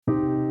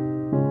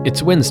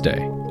It's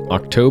Wednesday,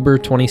 October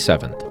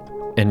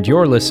 27th, and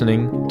you're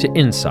listening to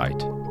Insight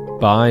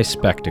by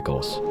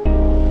Spectacles.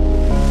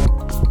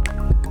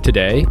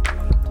 Today,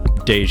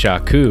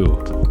 déjà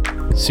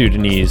coup.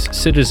 Sudanese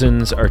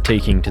citizens are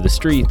taking to the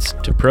streets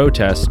to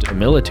protest a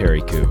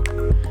military coup,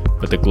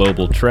 but the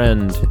global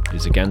trend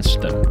is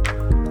against them.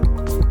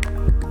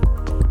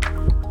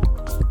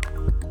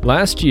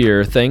 Last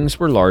year, things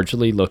were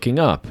largely looking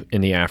up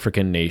in the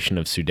African nation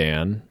of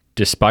Sudan,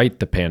 despite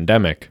the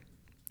pandemic.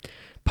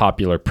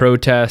 Popular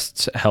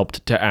protests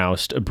helped to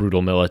oust a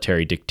brutal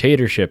military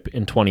dictatorship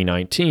in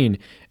 2019,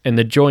 and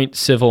the joint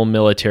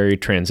civil-military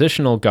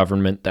transitional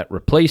government that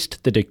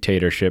replaced the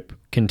dictatorship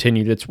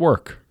continued its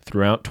work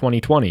throughout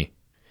 2020.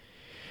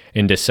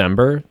 In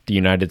December, the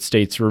United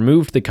States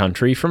removed the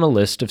country from a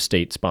list of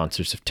state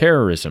sponsors of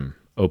terrorism,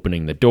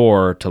 opening the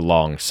door to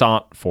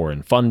long-sought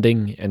foreign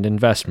funding and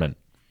investment.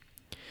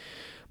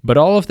 But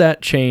all of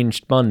that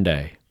changed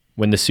Monday,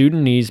 when the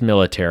Sudanese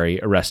military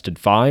arrested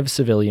 5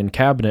 civilian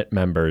cabinet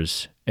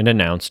members and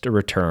announced a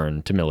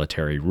return to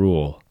military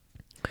rule.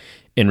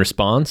 In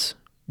response,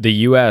 the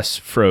U.S.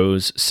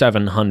 froze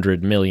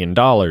 $700 million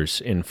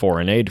in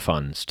foreign aid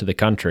funds to the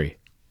country.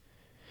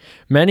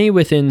 Many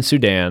within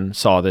Sudan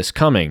saw this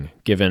coming,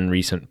 given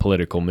recent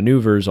political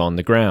maneuvers on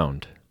the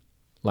ground.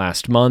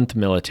 Last month,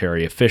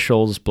 military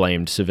officials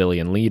blamed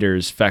civilian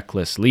leaders'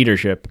 feckless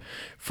leadership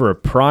for a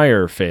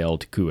prior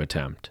failed coup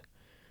attempt.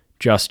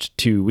 Just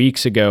 2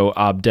 weeks ago,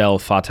 Abdel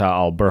Fattah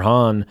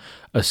al-Burhan,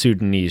 a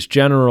Sudanese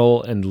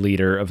general and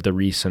leader of the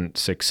recent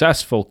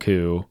successful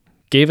coup,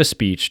 gave a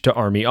speech to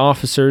army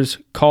officers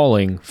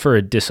calling for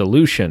a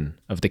dissolution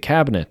of the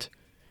cabinet.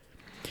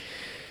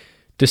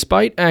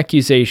 Despite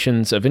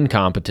accusations of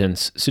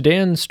incompetence,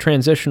 Sudan's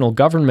transitional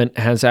government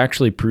has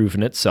actually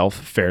proven itself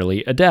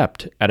fairly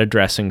adept at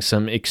addressing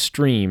some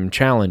extreme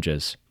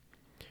challenges.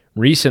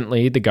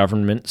 Recently, the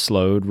government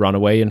slowed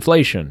runaway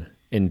inflation,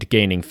 and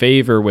gaining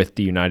favor with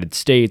the United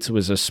States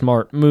was a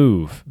smart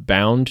move,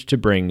 bound to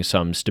bring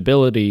some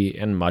stability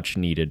and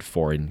much-needed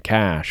foreign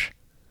cash.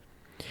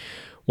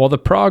 While the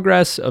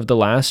progress of the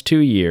last 2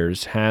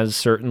 years has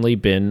certainly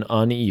been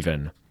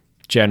uneven,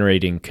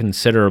 generating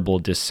considerable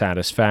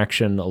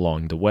dissatisfaction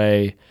along the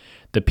way,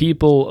 the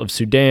people of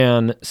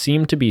Sudan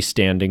seem to be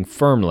standing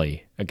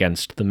firmly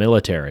against the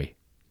military.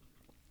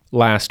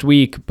 Last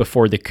week,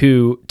 before the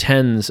coup,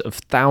 tens of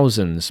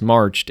thousands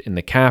marched in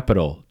the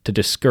capital to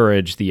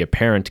discourage the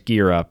apparent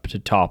gear-up to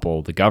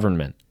topple the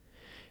government.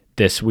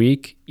 This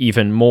week,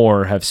 even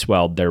more have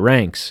swelled their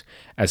ranks,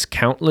 as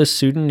countless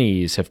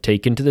Sudanese have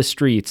taken to the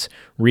streets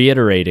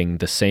reiterating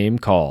the same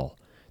call,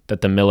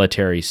 that the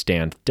military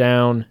stand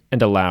down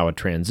and allow a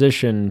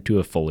transition to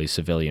a fully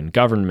civilian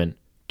government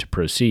to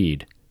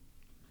proceed.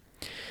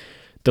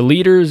 The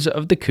leaders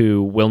of the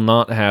coup will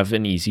not have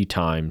an easy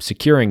time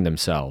securing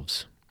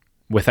themselves.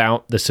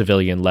 Without the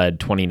civilian-led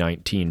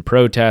 2019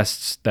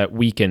 protests that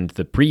weakened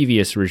the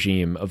previous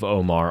regime of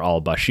Omar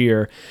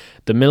al-Bashir,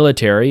 the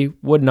military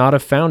would not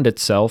have found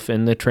itself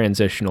in the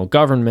transitional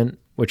government,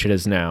 which it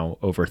has now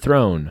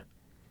overthrown.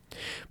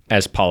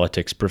 As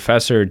politics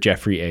professor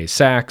Jeffrey A.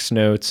 Sachs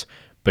notes,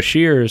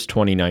 Bashir's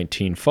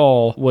 2019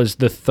 fall was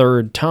the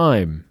third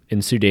time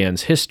in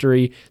Sudan's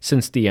history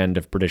since the end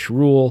of British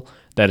rule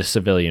that a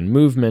civilian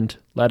movement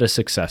led a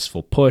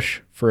successful push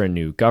for a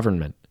new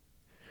government.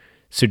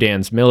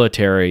 Sudan's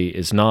military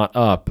is not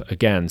up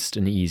against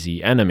an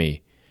easy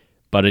enemy,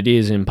 but it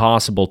is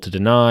impossible to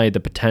deny the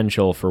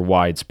potential for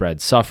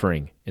widespread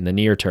suffering in the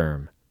near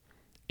term.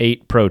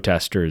 8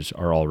 protesters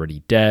are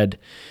already dead,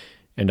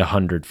 and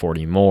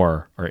 140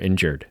 more are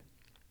injured.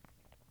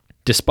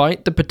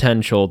 Despite the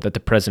potential that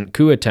the present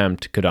coup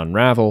attempt could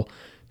unravel,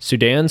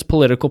 Sudan's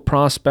political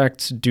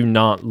prospects do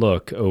not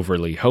look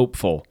overly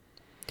hopeful.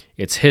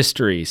 Its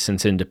history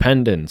since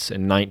independence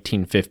in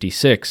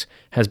 1956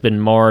 has been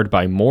marred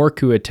by more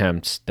coup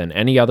attempts than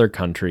any other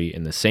country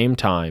in the same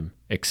time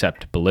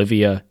except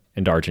Bolivia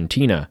and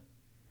Argentina.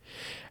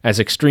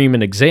 As extreme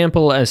an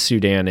example as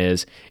Sudan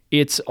is,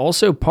 it's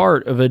also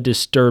part of a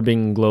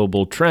disturbing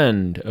global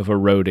trend of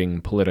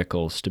eroding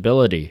political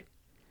stability.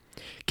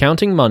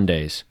 Counting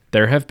Mondays,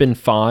 there have been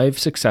 5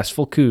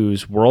 successful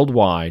coups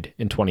worldwide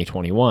in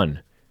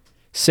 2021,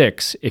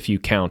 6 if you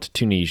count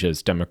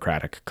Tunisia's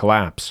democratic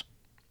collapse.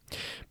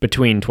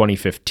 Between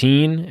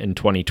 2015 and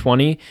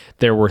 2020,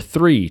 there were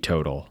 3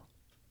 total.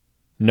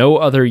 No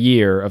other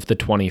year of the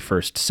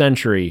 21st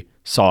century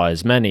saw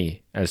as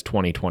many as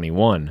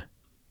 2021.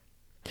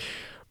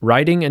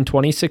 Writing in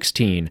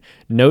 2016,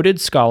 noted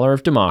scholar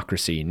of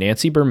democracy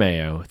Nancy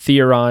Bermeo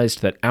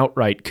theorized that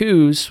outright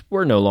coups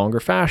were no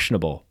longer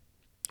fashionable.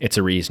 It's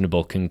a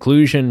reasonable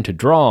conclusion to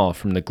draw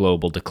from the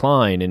global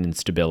decline in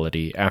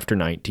instability after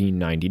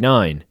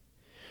 1999.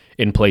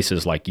 In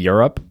places like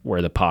Europe,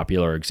 where the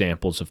popular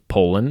examples of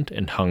Poland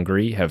and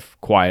Hungary have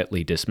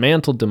quietly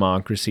dismantled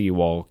democracy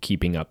while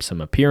keeping up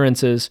some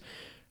appearances,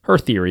 her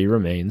theory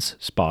remains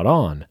spot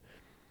on.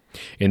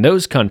 In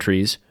those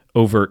countries,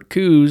 overt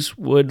coups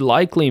would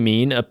likely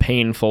mean a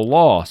painful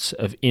loss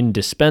of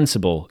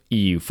indispensable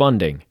EU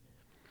funding.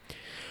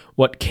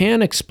 What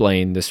can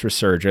explain this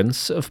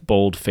resurgence of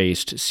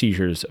bold-faced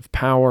seizures of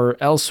power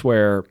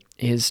elsewhere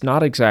is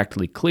not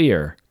exactly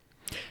clear.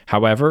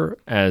 However,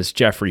 as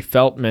Jeffrey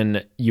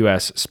Feltman,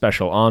 U.S.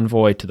 Special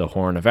Envoy to the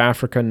Horn of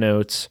Africa,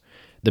 notes,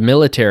 the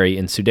military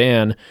in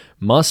Sudan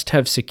must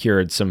have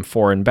secured some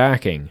foreign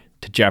backing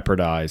to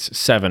jeopardize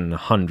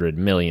 $700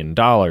 million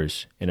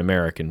in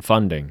American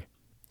funding.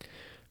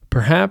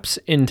 Perhaps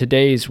in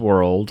today's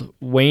world,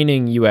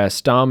 waning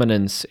U.S.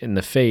 dominance in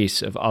the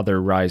face of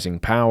other rising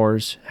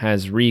powers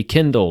has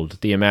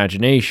rekindled the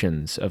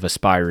imaginations of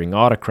aspiring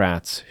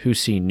autocrats who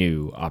see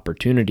new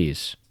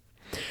opportunities.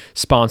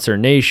 Sponsor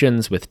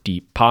nations with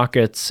deep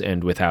pockets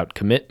and without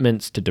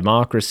commitments to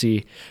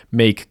democracy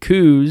make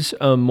coups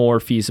a more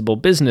feasible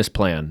business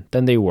plan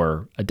than they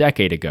were a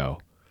decade ago.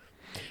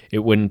 It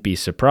wouldn't be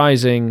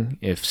surprising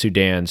if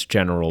Sudan's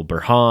General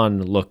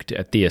Burhan looked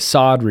at the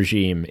Assad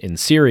regime in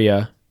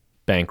Syria,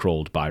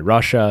 bankrolled by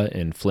Russia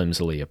and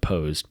flimsily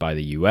opposed by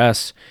the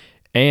U.S.,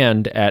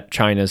 and at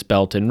China's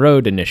Belt and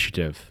Road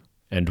Initiative,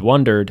 and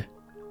wondered,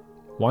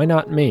 why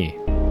not me?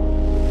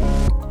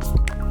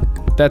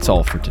 That's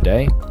all for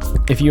today.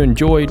 If you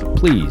enjoyed,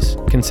 please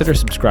consider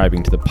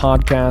subscribing to the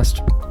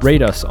podcast,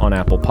 rate us on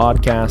Apple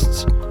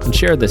Podcasts, and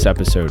share this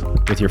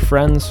episode with your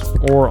friends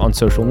or on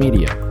social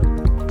media.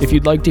 If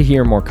you'd like to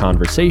hear more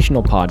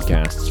conversational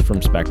podcasts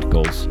from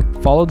Spectacles,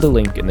 follow the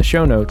link in the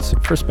show notes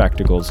for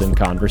Spectacles in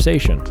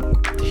Conversation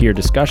to hear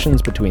discussions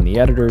between the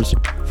editors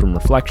from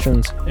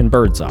Reflections and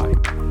Birdseye.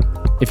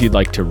 If you'd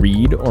like to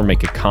read or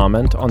make a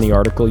comment on the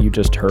article you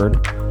just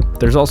heard,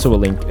 there's also a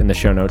link in the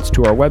show notes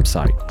to our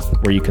website,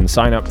 where you can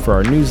sign up for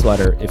our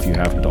newsletter if you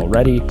haven't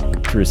already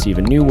to receive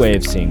a new way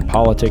of seeing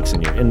politics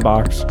in your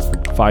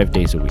inbox 5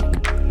 days a week.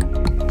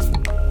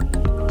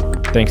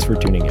 Thanks for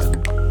tuning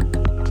in.